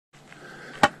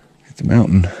It's a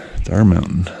mountain. It's our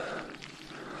mountain.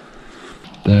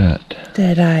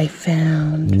 That I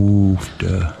found.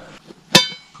 Woofda.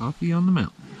 Coffee on the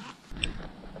mountain.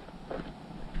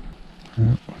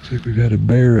 Well, looks like we've got a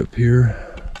bear up here.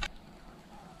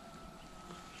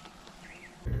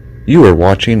 You are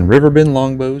watching Riverbend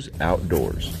Longbows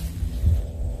Outdoors.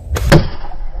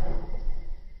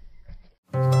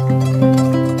 Good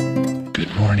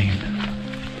morning.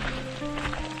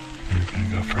 We're gonna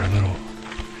go for a little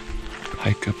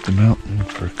hike up the mountain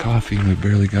for coffee, and we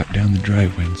barely got down the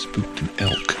driveway and spooked an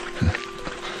elk.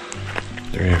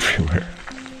 They're everywhere.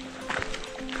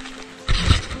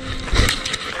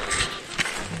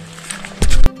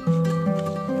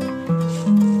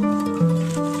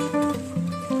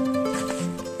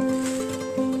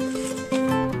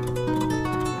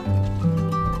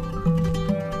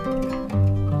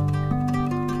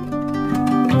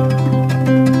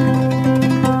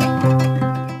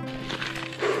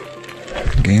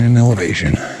 Gaining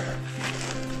elevation.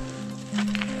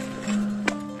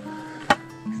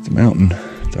 It's a mountain.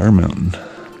 It's our mountain.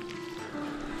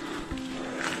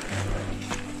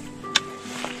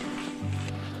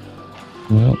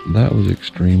 Well, that was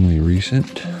extremely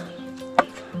recent.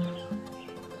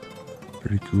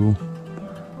 Pretty cool.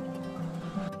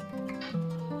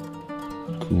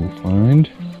 Cool find.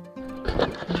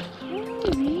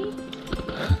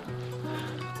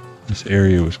 This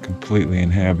area was completely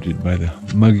inhabited by the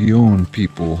Mogollon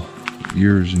people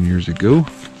years and years ago.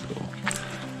 So,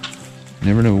 you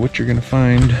never know what you're gonna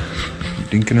find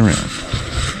dinking around.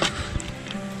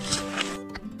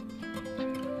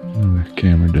 The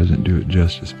camera doesn't do it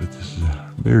justice, but this is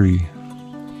a very,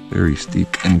 very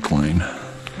steep incline.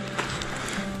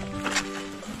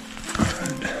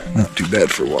 Not too bad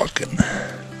for walking.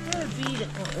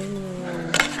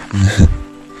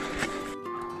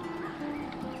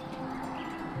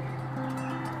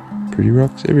 Pretty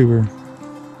rocks everywhere.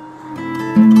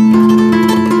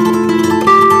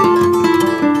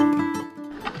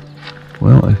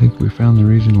 Well, I think we found the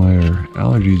reason why our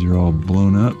allergies are all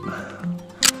blown up.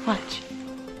 Watch.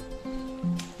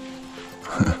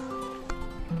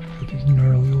 These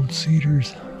gnarly old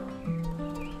cedars.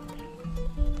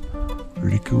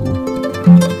 Pretty cool.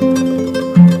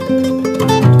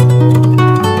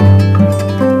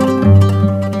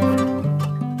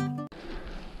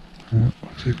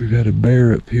 Looks like we've got a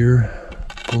bear up here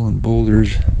pulling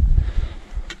boulders,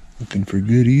 looking for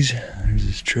goodies. There's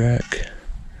his track.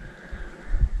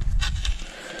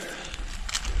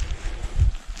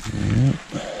 Yep.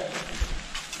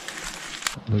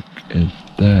 Look at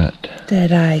that.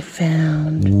 I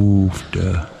found.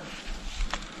 Woofda.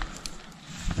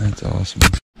 That's awesome.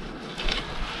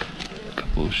 A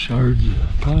couple of shards of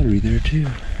pottery there too.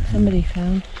 Somebody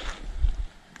found.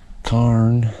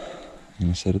 Tarn. You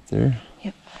gonna set it there?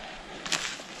 Yep.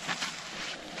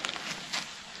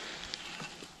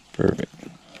 Perfect.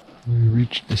 We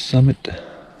reached the summit.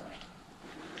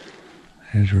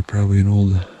 Here's where probably an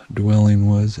old dwelling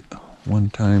was at one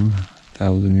time,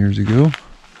 1,000 years ago.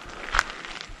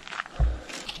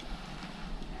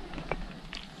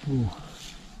 Ooh.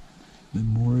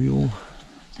 Memorial.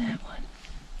 That one.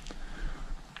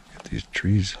 Got these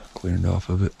trees cleared off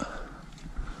of it.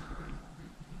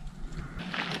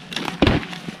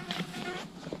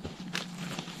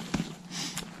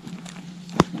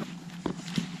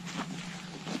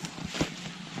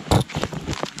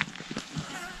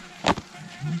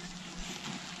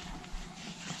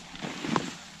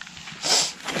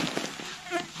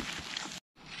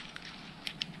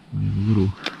 We have a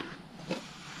little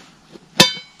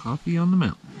coffee on the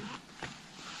mountain.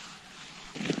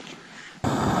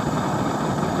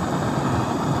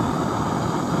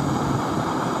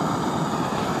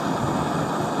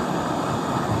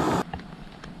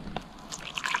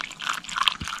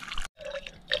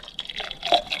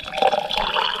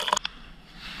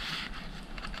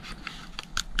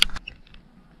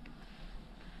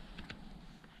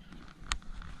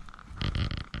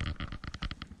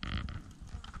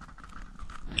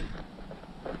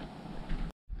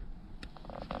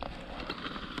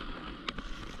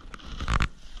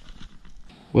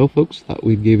 Well, folks, thought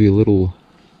we'd give you a little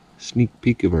sneak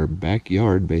peek of our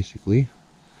backyard, basically.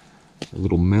 A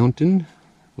little mountain.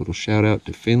 A little shout out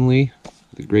to Finley,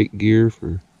 the great gear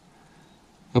for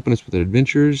helping us with our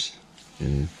adventures,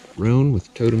 and Roan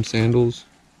with Totem Sandals.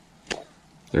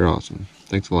 They're awesome.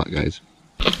 Thanks a lot, guys.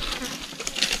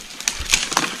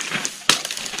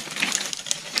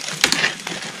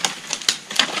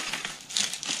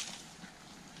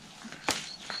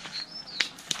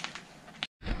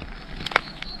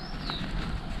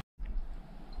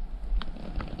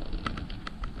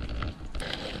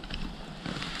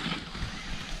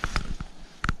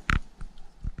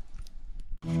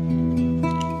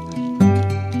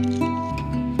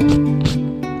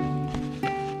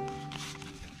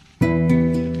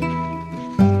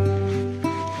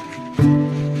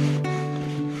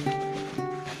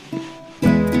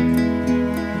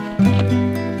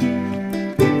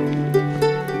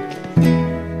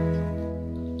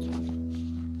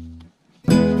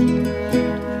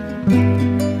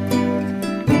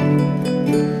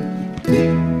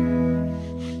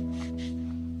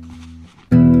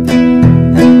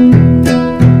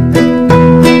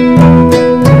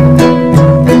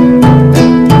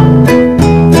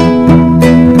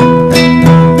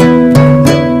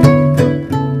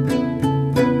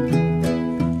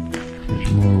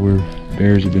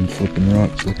 bears have been flipping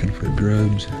rocks looking for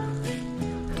grubs.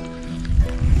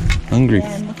 Hungry.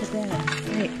 And look at that.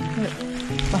 Wait,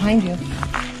 look. Behind you.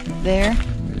 There.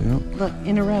 Yep. Look,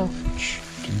 in a row.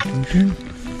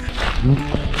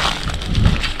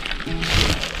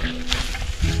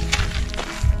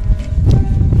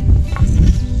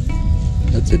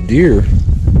 That's a deer.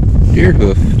 Deer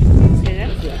hoof. Yeah,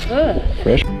 that's a hoof.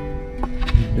 Fresh.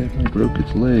 Definitely broke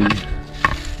its leg.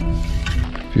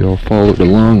 If y'all followed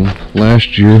along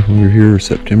last year, we were here in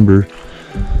September.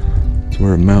 It's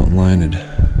where a mountain lion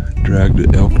had dragged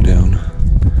an elk down.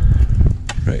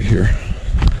 Right here.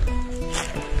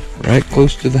 Right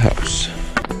close to the house.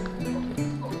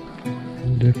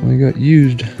 Definitely got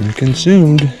used and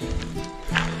consumed.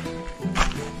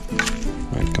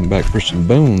 Might come back for some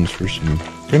bones for some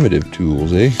primitive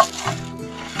tools, eh?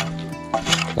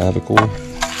 Clavicle.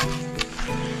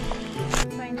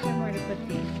 Find somewhere to put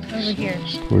these. Over here.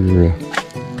 For your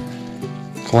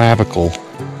clavicle.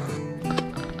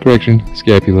 Correction,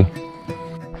 scapula.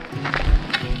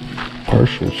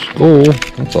 Partial skull.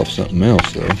 That's off something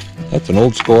else, though. That's an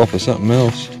old skull off of something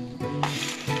else.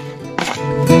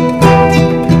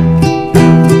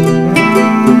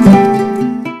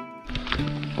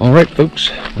 Alright folks,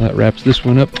 well, that wraps this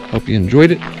one up. Hope you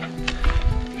enjoyed it.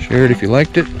 Share it if you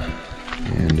liked it.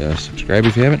 And subscribe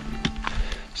if you haven't.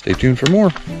 Stay tuned for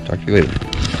more. Talk to you later.